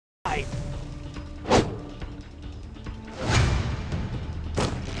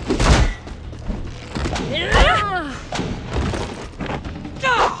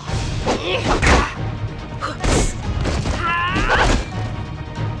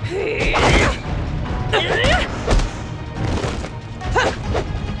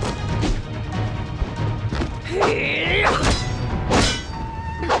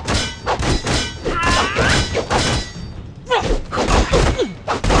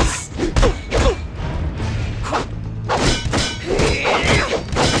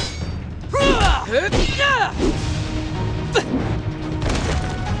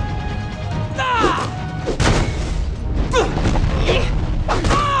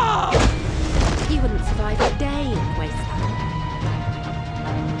He wouldn't survive a day in the wasteland.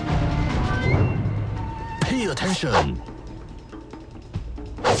 Pay attention.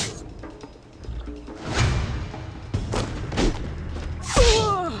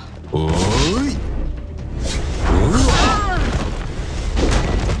 Oi!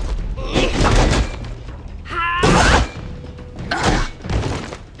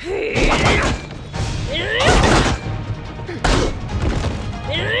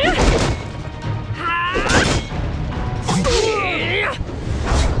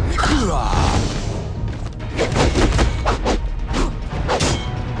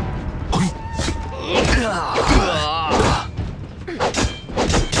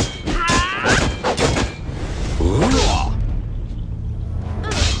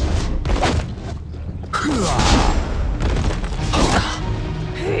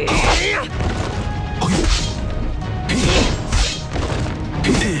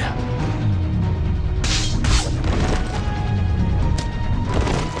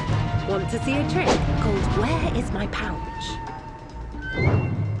 Want to see a trick called Where is my pouch?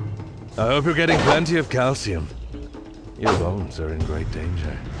 I hope you're getting plenty of calcium. Your bones are in great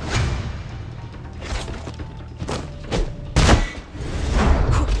danger.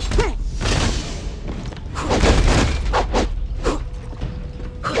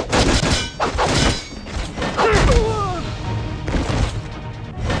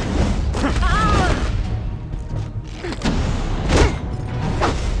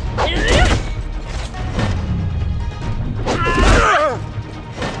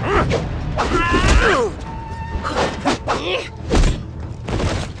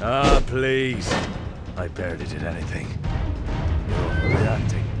 Ah, please. I barely did anything. You're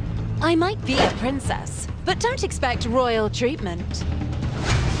overreacting. I might be a princess, but don't expect royal treatment.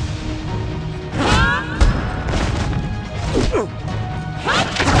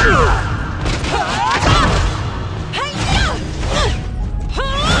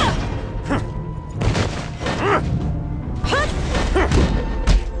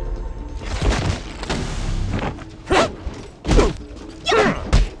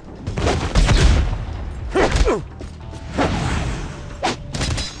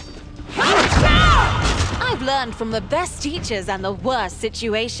 I've learned from the best teachers and the worst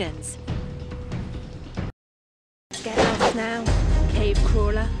situations. Get lost now, cave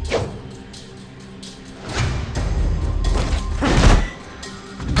crawler.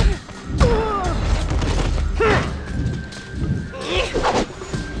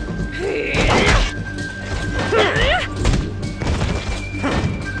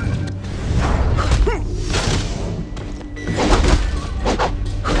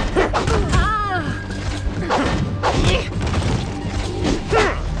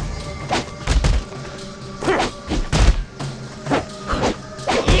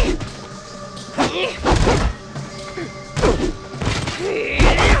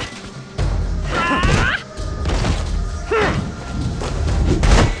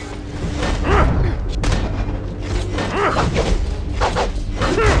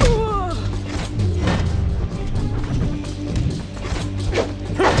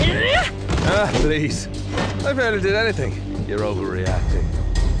 Ah, please. I barely did anything. You're overreacting.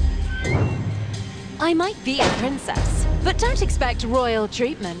 I might be a princess, but don't expect royal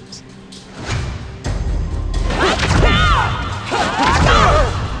treatment.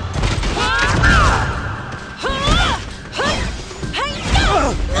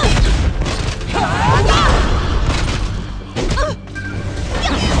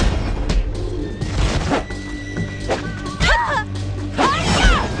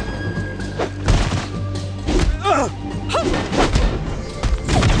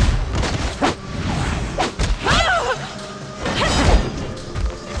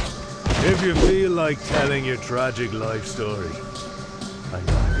 If you feel like telling your tragic life story, I'm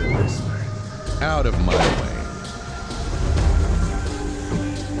not a good listener. Out of my way.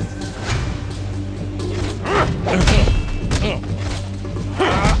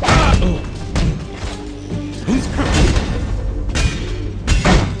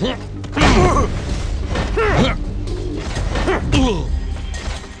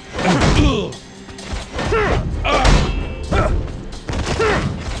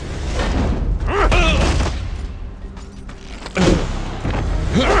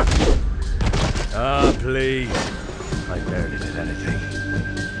 please.